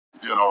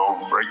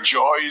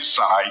rejoice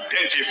and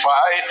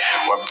identify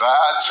with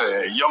that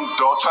young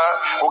daughter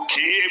who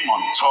came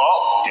on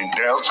top in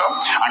Delta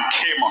and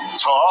came on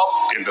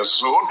top in the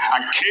zone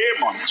and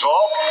came on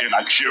top in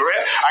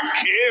Nigeria and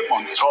came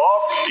on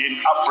top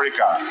in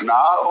Africa.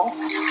 Now,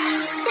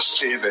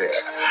 stay there.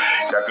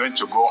 You're going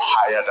to go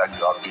higher than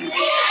you have been.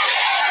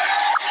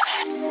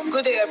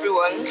 Good day,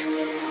 everyone.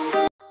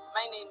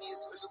 My name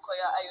is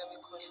Olukoya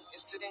Ayomikun, a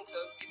student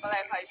of Deeper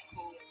Life High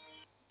School,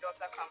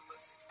 Delta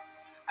Campus.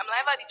 I'm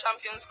live at the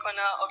Champions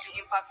Corner of the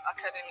Impact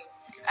Academy.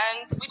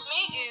 And with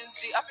me is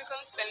the African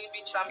Spelling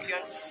Bee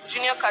champion,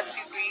 junior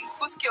category,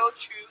 who scaled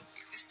through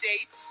the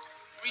states,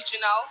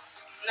 regionals,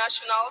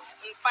 nationals,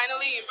 and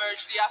finally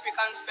emerged the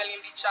African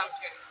Spelling Bee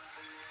champion.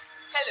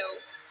 Hello.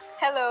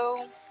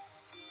 Hello.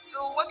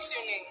 So what's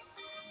your name?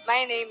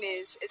 My name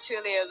is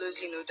Etuele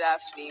Olozino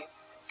Daphne.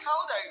 How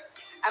old are you?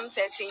 I'm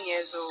 13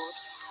 years old.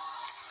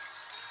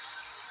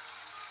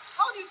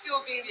 How do you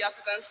feel being the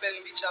African Spelling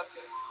Bee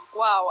champion?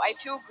 Wow, I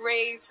feel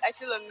great. I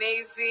feel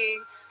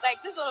amazing.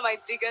 Like, this is one of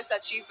my biggest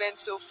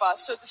achievements so far.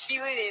 So the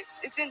feeling,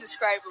 it's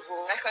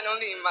indescribable. I can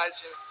only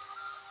imagine.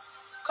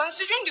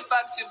 Considering the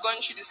fact you've gone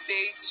through the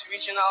states,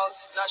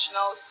 regionals,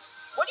 nationals,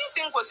 what do you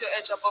think was your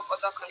edge above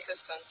other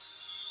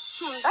contestants?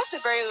 That's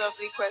a very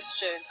lovely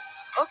question.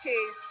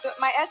 Okay,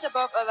 my edge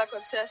above other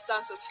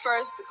contestants was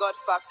first the God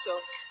factor.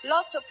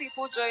 Lots of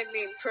people joined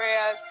me in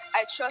prayers.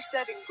 I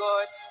trusted in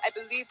God. I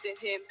believed in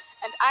Him.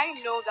 And I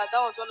know that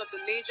was one of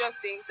the major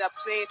things that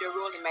played a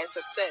role in my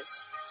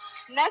success.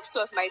 Next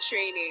was my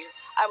training.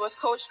 I was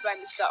coached by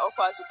Mr.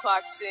 Okwazu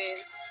Clarkson.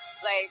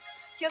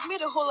 He has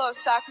made a whole lot of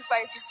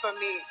sacrifices for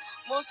me.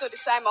 Most of the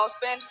time, I'll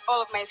spend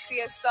all of my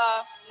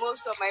siesta,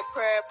 most of my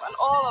prep, and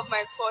all of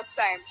my sports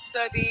time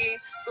studying,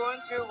 going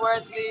through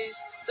word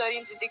lists,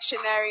 studying the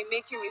dictionary,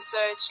 making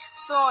research,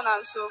 so on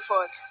and so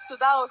forth. So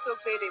that also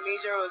played a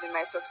major role in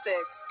my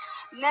success.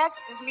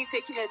 Next is me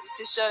taking a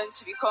decision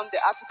to become the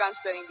African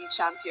Spelling Bee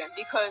champion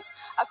because,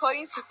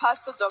 according to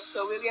Pastor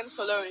Dr. William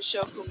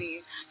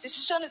Kumuyi,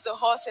 decision is the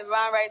horse and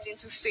run right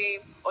into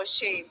fame or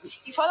shame.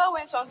 He further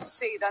went on to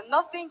say that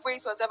nothing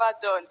great was ever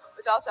done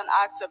without an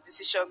act of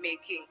decision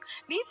making.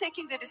 Me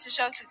taking the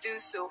decision to do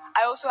so,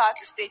 I also had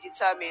to stay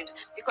determined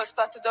because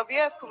Pastor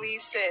W.F. Kumuyi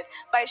said,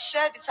 by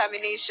sheer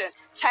determination,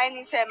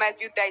 tiny might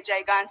build thy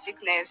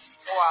giganticness.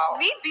 Wow.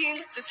 Me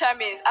being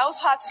determined, I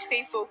also had to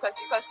stay focused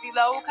because the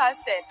Lauka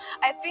said,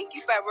 I think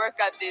if I work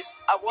at this,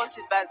 I want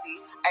it badly,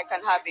 I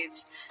can have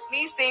it.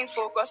 Me staying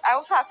focused, I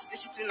also had to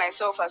discipline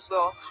myself as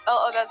well.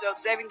 While others were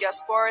observing their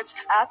sports,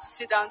 I had to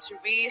sit down to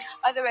read.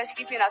 Others were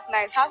sleeping at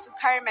night, I had to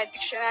carry my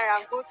dictionary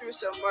and go through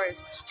some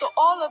words. So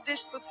all of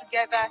this put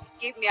together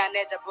gave me an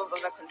edge above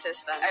other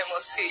contestants. I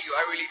must say, you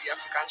are really the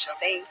African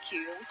champion. Thank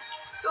you.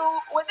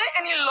 So, were there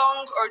any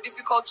long or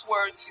difficult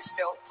words you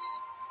spelt?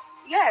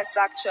 Yes,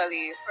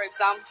 actually. For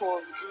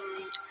example,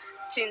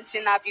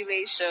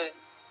 tintinabulation.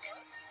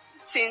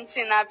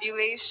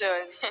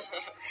 Tintinabulation.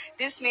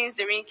 This means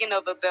the ringing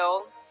of a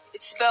bell.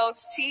 It's spelled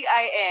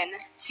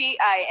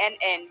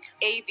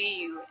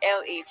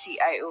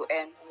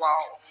TINTINNABULATION.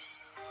 Wow.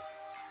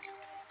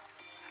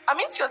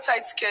 Amidst your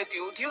tight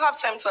schedule, do you have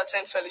time to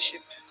attend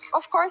fellowship?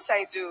 Of course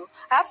I do.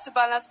 I have to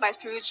balance my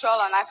spiritual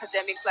and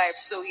academic life,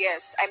 so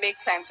yes, I make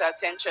time to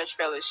attend church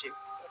fellowship.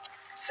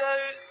 So,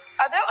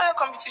 are there other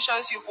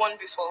competitions you've won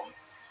before?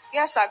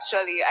 Yes,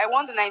 actually. I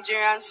won the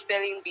Nigerian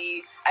Spelling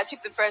Bee. I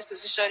took the first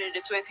position in the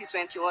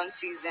 2021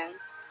 season.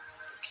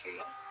 Okay.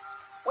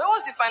 When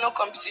was the final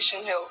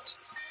competition held?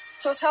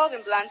 It was held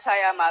in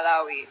Blantyre,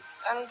 Malawi.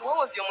 And what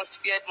was your most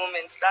feared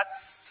moment? That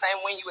time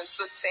when you were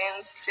so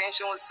tense,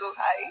 tension was so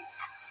high?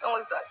 When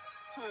was that?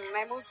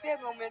 My most feared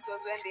moment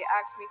was when they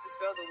asked me to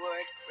spell the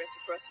word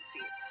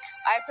reciprocity.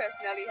 I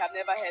personally have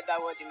never heard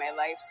that word in my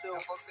life, so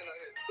I've also not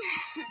heard.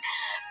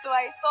 so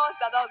I thought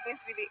that was going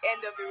to be the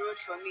end of the road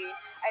for me.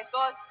 I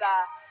thought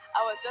that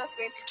I was just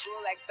going to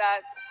go like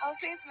that. I was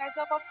saying to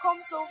myself, I've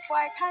come so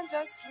far, I can't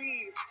just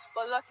leave.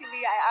 But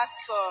luckily, I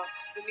asked for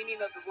the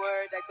meaning of the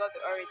word, I got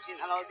the origin,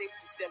 and I was able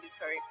to spell it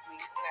correctly.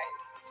 Nice.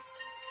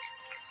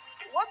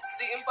 What's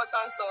the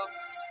importance of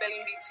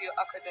spelling bee to your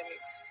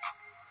academics?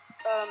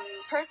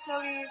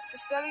 Personally, the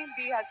spelling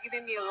bee has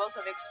given me a lot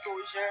of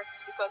exposure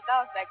because that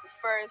was like the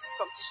first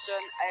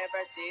competition I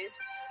ever did.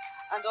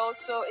 And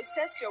also, it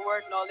tests your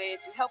word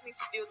knowledge, it helped me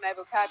to build my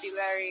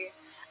vocabulary.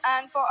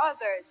 And for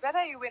others,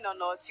 whether you win or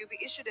not, you'll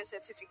be issued a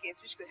certificate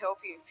which could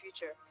help you in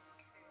future.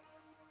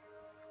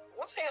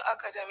 What are your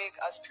academic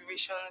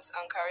aspirations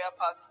and career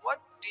path? What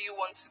do you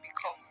want to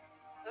become?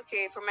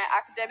 Okay, for my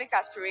academic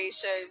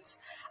aspirations,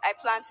 I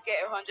plan to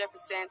get 100%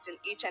 in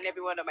each and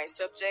every one of my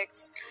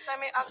subjects. If I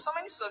may ask, how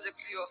many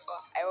subjects do you offer?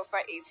 I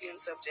offer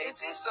 18 subjects.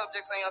 18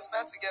 subjects and you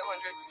aspire to get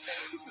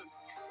 100%.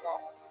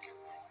 Wow.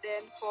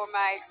 Then for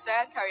my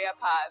desired career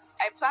path,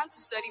 I plan to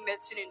study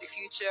medicine in the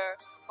future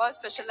while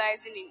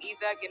specializing in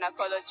either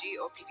gynecology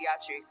or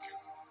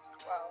pediatrics.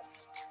 Wow.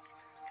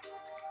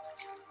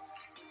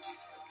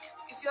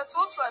 If you're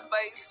told to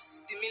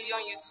advise the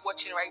million youths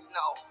watching right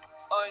now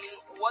on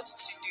what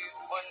to do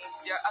on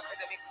their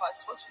academic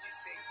paths, what would you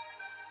say?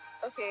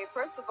 Okay,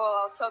 first of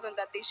all, I'll tell them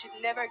that they should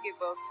never give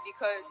up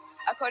because,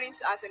 according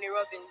to Anthony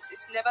Robbins,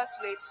 it's never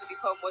too late to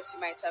become what you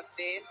might have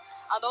been.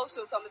 And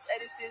also, Thomas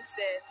Edison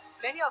said,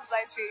 many of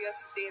life's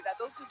failures today that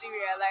those who didn't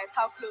realize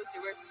how close they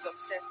were to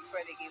success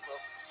before they gave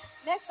up.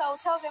 Next, I'll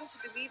tell them to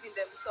believe in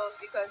themselves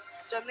because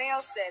John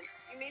Mayer said,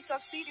 you may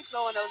succeed if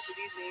no one else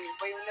believes in you,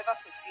 but you'll never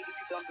succeed if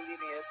you don't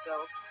believe in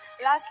yourself.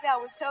 Lastly, I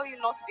would tell you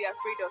not to be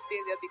afraid of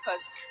failure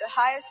because the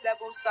highest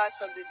level starts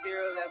from the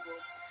zero level.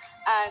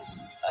 And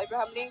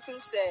Abraham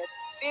Lincoln said,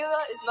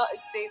 failure is not a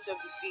state of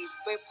defeat,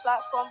 but a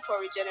platform for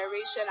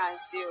regeneration and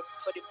zeal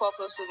for the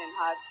purposeful in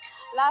heart.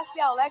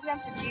 Lastly, I would like them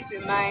to keep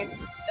in mind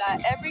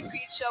that every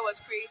creature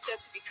was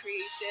created to be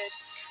created.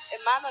 A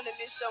man on a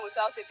mission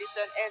without a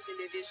vision ends in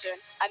a vision,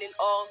 and in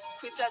all,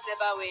 quitters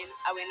never win,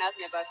 and winners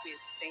never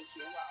quit. Thank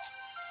you.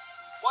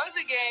 Once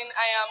again,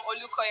 I am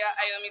Olukoya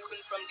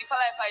Ayomi-kun from Deeper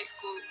Life High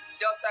School,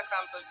 Delta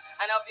Campus,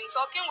 and I've been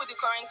talking with the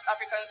current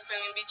African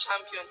Spelling Bee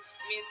champion,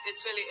 Miss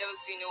Etwele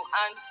Elzino,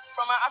 and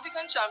from our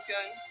African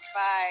champion,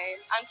 Bye.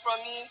 and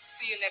from me,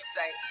 see you next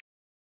time.